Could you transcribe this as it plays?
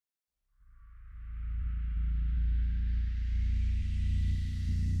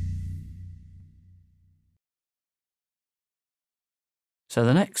So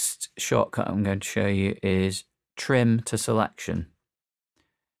the next shortcut I'm going to show you is trim to selection.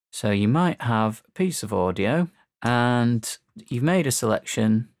 So you might have a piece of audio and you've made a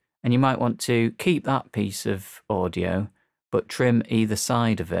selection and you might want to keep that piece of audio but trim either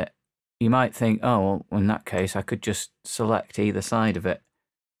side of it. You might think, oh, well, in that case I could just select either side of it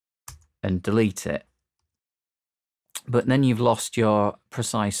and delete it. But then you've lost your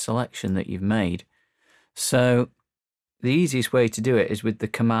precise selection that you've made. So the easiest way to do it is with the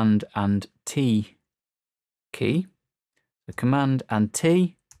Command and T key. The Command and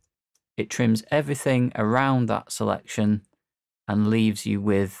T, it trims everything around that selection and leaves you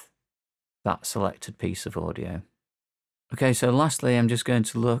with that selected piece of audio. Okay, so lastly, I'm just going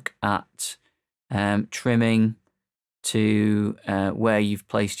to look at trimming to where you've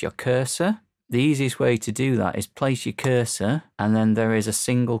placed your cursor. The easiest way to do that is place your cursor and then there is a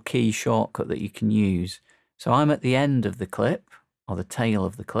single key shortcut that you can use. So I'm at the end of the clip, or the tail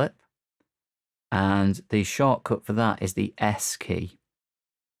of the clip, and the shortcut for that is the S key.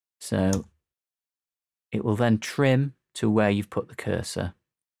 So it will then trim to where you've put the cursor.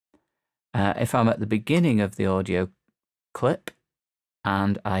 If I'm at the beginning of the audio clip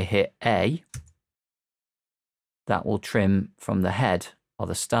and I hit A, that will trim from the head or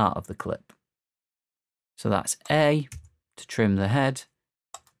the start of the clip. So that's A to trim the head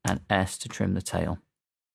and S to trim the tail.